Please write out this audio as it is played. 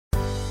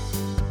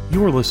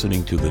You are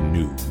listening to the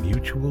new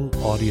Mutual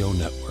Audio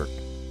Network.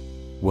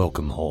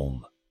 Welcome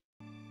home.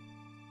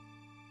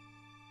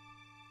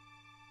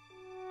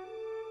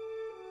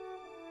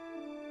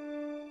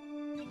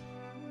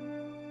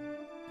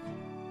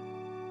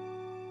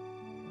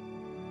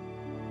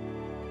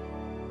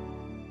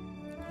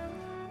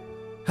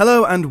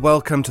 Hello and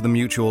welcome to the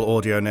Mutual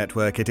Audio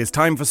Network. It is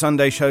time for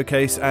Sunday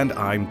Showcase and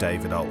I'm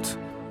David Alt.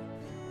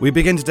 We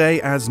begin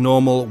today as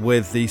normal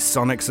with the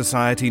Sonic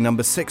Society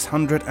number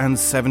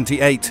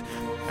 678,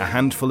 a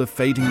handful of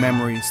fading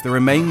memories, the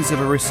remains of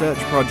a research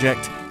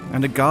project,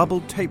 and a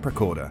garbled tape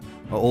recorder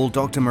are all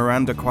Dr.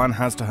 Miranda Kwan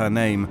has to her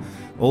name.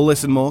 All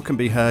this and more can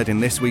be heard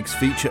in this week's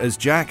feature as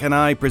Jack and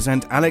I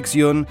present Alex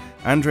Yun,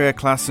 Andrea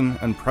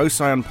Klassen and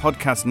Procyon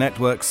Podcast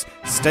Network's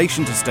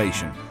Station to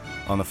Station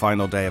on the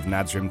final day of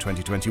NADSRIM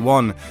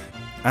 2021.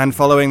 And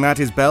following that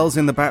is Bells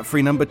in the Bat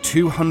Free number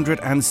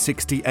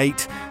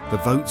 268. The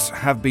votes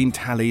have been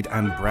tallied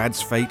and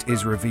Brad's fate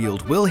is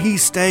revealed. Will he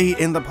stay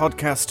in the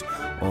podcast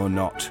or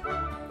not?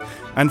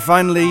 And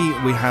finally,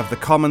 we have the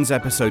Commons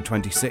episode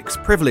 26,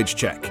 Privilege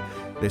Check.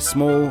 This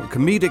small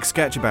comedic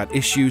sketch about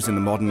issues in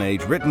the modern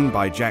age written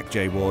by Jack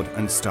J. Ward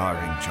and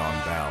starring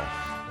John Bell.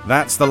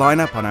 That's the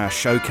lineup on our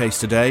showcase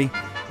today.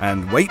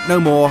 And wait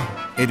no more,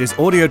 it is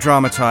audio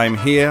drama time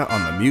here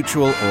on the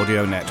Mutual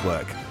Audio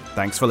Network.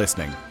 Thanks for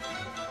listening.